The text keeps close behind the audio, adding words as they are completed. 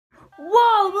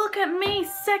Whoa, look at me,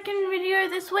 second video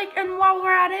this week, and while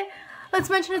we're at it,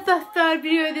 let's mention it's the third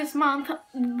video this month.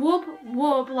 Whoop,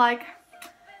 whoop, like,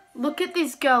 look at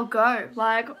this girl go,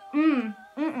 like, Hey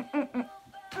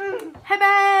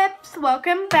babes,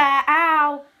 welcome back,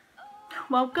 ow,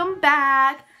 welcome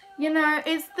back. You know,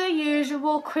 it's the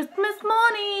usual Christmas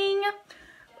morning.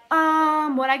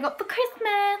 What I got for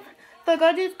Christmas. So I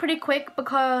gotta do this pretty quick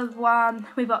because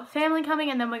we've got family coming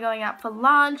and then we're going out for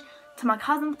lunch to my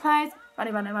cousin's place.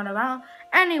 Run.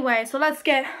 Anyway, so let's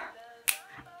get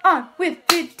on with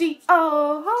video.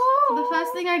 So the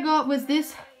first thing I got was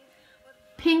this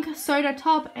pink soda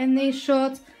top and these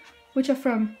shorts, which are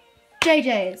from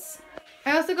JJ's.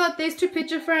 I also got these two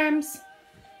picture frames.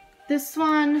 This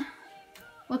one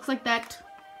looks like that,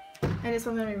 and this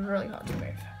one's gonna be really hard to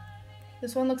move.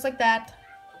 This one looks like that.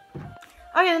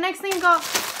 Okay, the next thing I got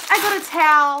a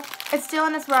towel. It's still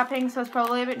in its wrapping, so it's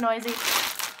probably a bit noisy.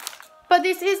 But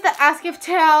this is the Ascif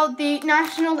towel, the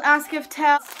National Ascif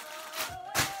towel.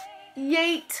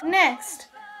 Yeet. Next,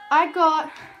 I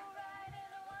got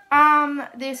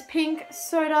this pink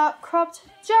soda cropped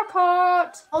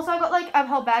jacket. Also, I got like a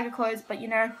whole bag of clothes, but you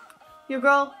know, your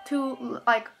girl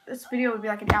this video would be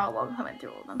like an hour long. I went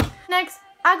through all of them. Next,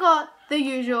 I got the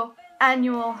usual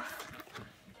annual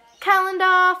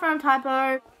calendar from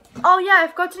Typo. Oh yeah, I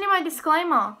forgot to do my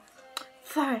disclaimer.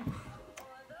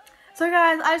 So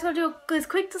guys, I just want to do this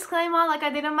quick disclaimer like I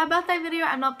did on my birthday video.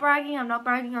 I'm not bragging.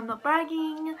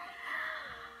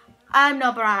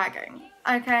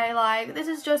 Okay, like, this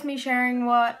is just me sharing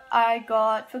what I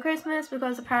got for Christmas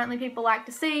because apparently people like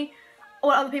to see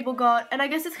what other people got. And I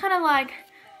guess it's kind of like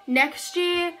next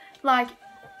year, like,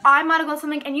 I might have got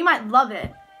something and you might love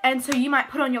it. And so you might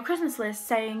put on your Christmas list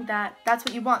saying that that's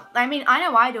what you want. I mean, I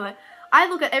know I do it. I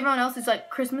look at everyone else's, like,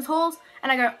 Christmas hauls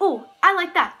and I go, oh, I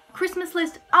like that. Christmas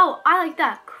list. Oh, I like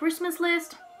that. Christmas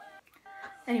list.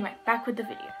 Anyway, back with the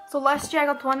video. So last year I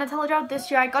got one Nutella jar. This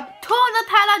year I got 2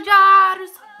 Nutella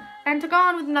jars. And to go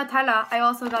on with Nutella, I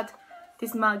also got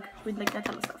this mug with like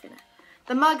Nutella stuff in it.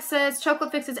 The mug says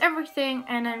chocolate fixes everything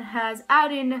and then has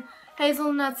add in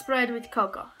hazelnut spread with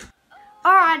cocoa.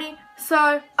 Alrighty,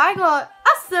 so I got a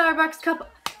Starbucks cup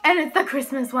and it's the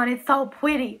Christmas one. It's so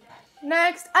pretty.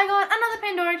 Next, I got another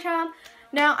Pandora charm.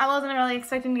 Now, I wasn't really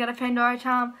expecting to get a Pandora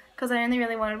charm because I only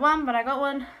really wanted one, but I got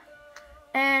one.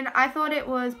 And I thought it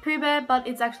was Pooh Bear, but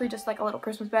it's actually just like a little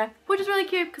Christmas bear, which is really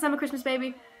cute because I'm a Christmas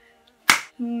baby.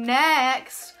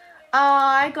 Next,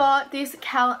 I got this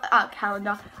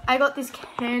calendar. I got this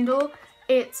candle.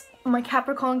 It's my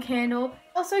Capricorn candle.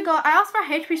 I asked for a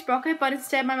HP sprocket, but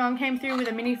instead my mom came through with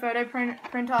a mini photo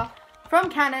printer from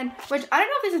Canon, which I don't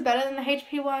know if this is better than the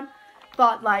HP one,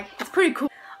 but like, it's pretty cool.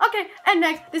 Okay, and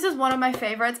next, this is one of my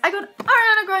favorites. I got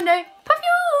Ariana Grande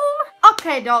perfume.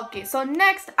 Okay, dokie. So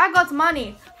next, I got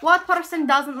money. What person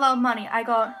doesn't love money?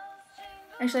 Actually,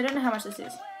 I don't know how much this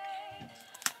is.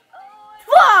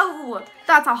 Whoa!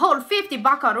 That's a whole 50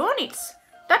 buckaroonies.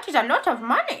 That is a lot of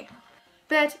money.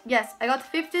 But yes, I got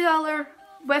the $50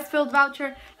 Westfield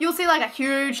voucher. You'll see like a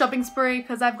huge shopping spree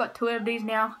because I've got 2 of these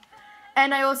now.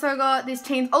 And I also got this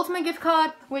Teens Ultimate gift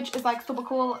card, which is like super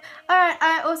cool. Alright,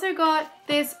 I also got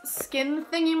this skin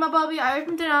thingy, my Bobby. I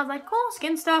opened it and I was like, cool,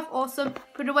 skin stuff, awesome.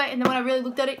 Put it away, and then when I really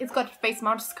looked at it, it's got a face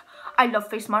mask. I love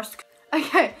face masks.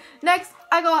 Okay, next,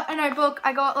 I got a notebook.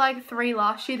 I got like 3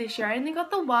 last year. This year I only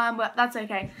got the 1, but that's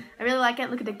okay. I really like it.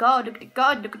 Look at the gold, look at the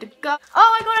gold, look at the gold.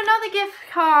 Oh, I got another gift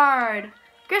card.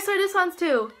 Guess what this one's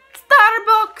to?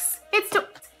 Starbucks. It's to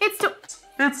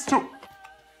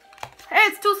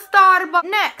Starbucks.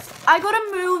 Next, I got a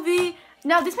movie.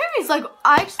 Now, this movie is like,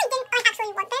 I actually want this. But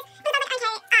I'm like,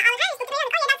 okay, I'll have this look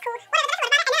around, oh yeah, that's cool. Whatever, that's what about it.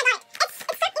 And then I got it.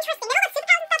 It's so interesting. It looks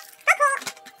super powerful stuff. So cool.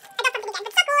 I got something again, but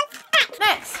so cool. Alright.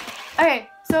 Next. Okay,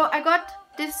 so I got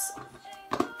this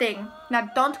thing. Now,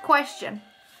 don't question.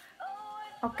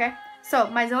 Okay, so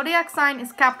my zodiac sign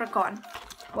is Capricorn.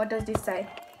 What does this say?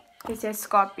 It says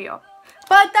Scorpio.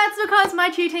 But that's because my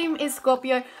cheat team is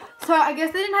Scorpio. So I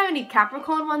guess they didn't have any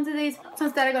Capricorn ones of these. So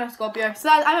instead I got a Scorpio. So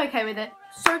I'm okay with it.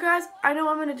 So guys, I know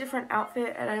I'm in a different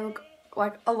outfit and I look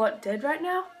like a lot dead right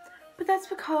now. But that's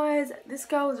because this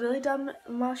girl was really dumb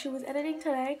while she was editing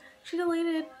today. She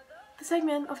deleted the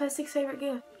segment of her 6 favorite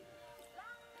gifts.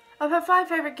 Of her 5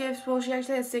 favorite gifts, well, she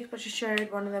actually has 6, but she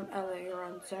showed one of them earlier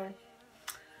on. So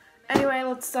anyway,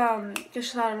 let's get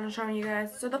started on showing you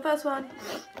guys. So the first one,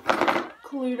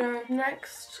 Cluedo.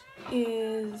 Next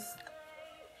is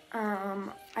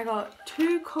I got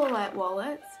 2 Colette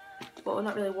wallets. Well,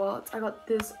 not really wallets. I got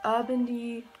this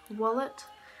Urbandy wallet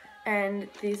and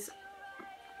this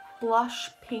blush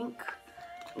pink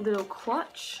little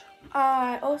clutch.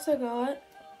 I also got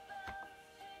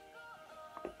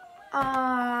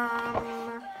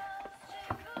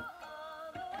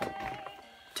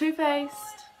Too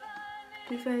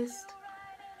Faced,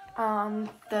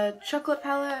 the chocolate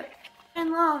palette,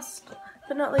 and last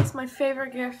but not least, my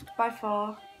favorite gift by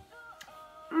far,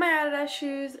 my Adidas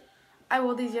shoes. I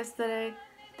wore these yesterday.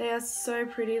 They are so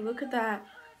pretty. Look at that.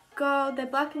 Gold. They're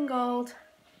black and gold.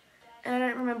 And I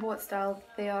don't remember what style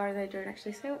they are. They don't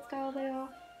actually say what style they are.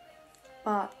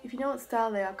 But if you know what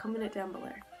style they are, comment it down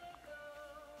below.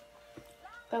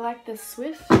 They're like the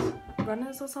Swift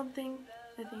runners or something,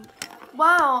 I think.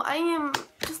 Wow, I am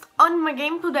just on my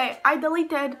game today. I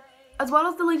deleted, as well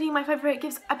as deleting my favorite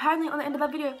gifts, apparently on the end of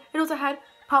that video, it also had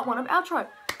part 1 of outro.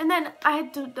 And then I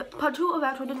had to, part 2 of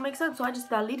outro didn't make sense, so I just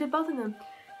deleted both of them.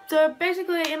 So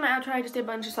basically in my outro I just did a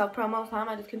bunch of self-promo, so I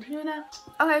might just continue that.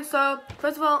 Okay, so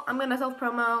first of all, I'm gonna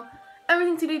self-promo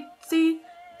everything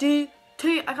CDT.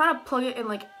 I kind of plug it in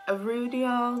like every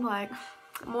video, like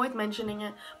I'm always mentioning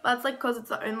it, but it's like because it's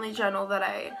the only channel that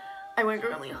I work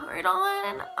really hard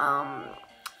on.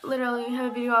 Literally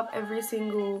have a video up every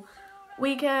single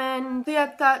weekend. So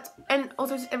yeah, that, and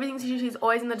also everything CGT is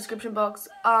always in the description box.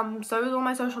 So is all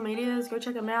my social medias. Go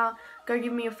check them out. Go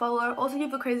give me a follow. Also give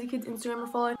the Crazy Kids Instagram a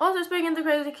follow. Also speaking to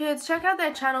Crazy Kids, check out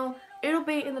their channel. It'll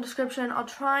be in the description. I'll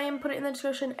try and put it in the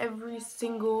description every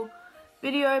single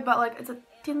video, but like it's a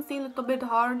little bit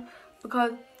hard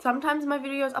because sometimes my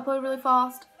videos upload really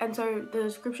fast, and so the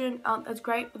description is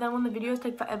great, but then when the videos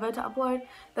take forever to upload,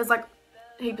 there's like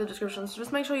heaps of descriptions. So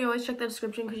just make sure you always check the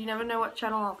description because you never know what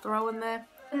channel I'll throw in there.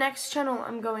 The next channel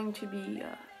I'm going to be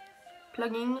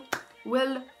plugging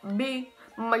will be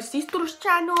my sister's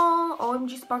channel,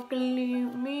 OMG Sparkly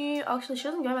Me. Actually, she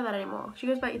doesn't go by that anymore. She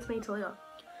goes by It's Me Talia.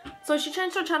 So she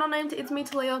changed her channel name to It's Me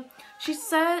Talia. She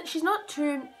said she's not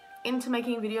too into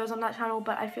making videos on that channel,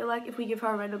 but I feel like if we give her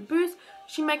a random boost,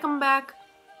 she may come back.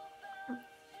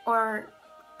 Or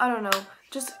I don't know.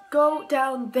 Just go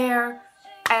down there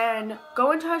and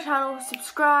go into her channel,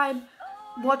 subscribe,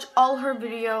 watch all her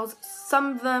videos.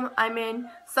 Some of them I'm in,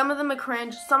 some of them are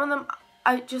cringe, some of them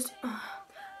I just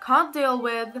can't deal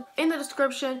with. In the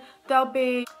description there'll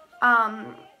be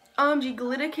OMG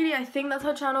Glitter Kitty, I think that's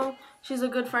her channel. She's a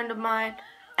good friend of mine,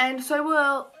 and so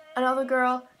will another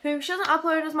girl who she doesn't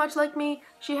upload as much like me.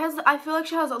 I feel like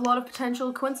she has a lot of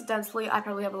potential. Coincidentally, I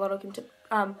probably have a lot of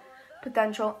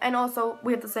potential, and also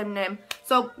we have the same name.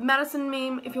 So Madison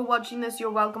Meme, if you're watching this,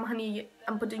 you're welcome, honey.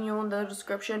 I'm putting you in the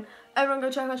description. Everyone go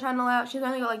check her channel out. She's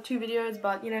only got like 2 videos,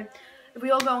 but you know, if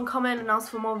we all go and comment and ask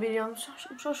for more videos,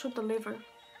 I'm sure she'll deliver.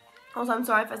 Also, I'm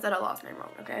sorry if I said her last name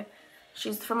wrong, okay?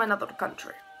 She's from another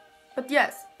country. But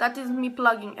yes, that is me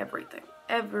plugging everything.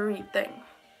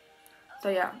 So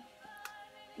yeah,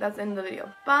 that's the end of the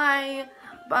video. Bye.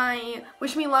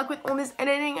 Wish me luck with all this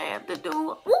editing I have to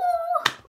do. Woo!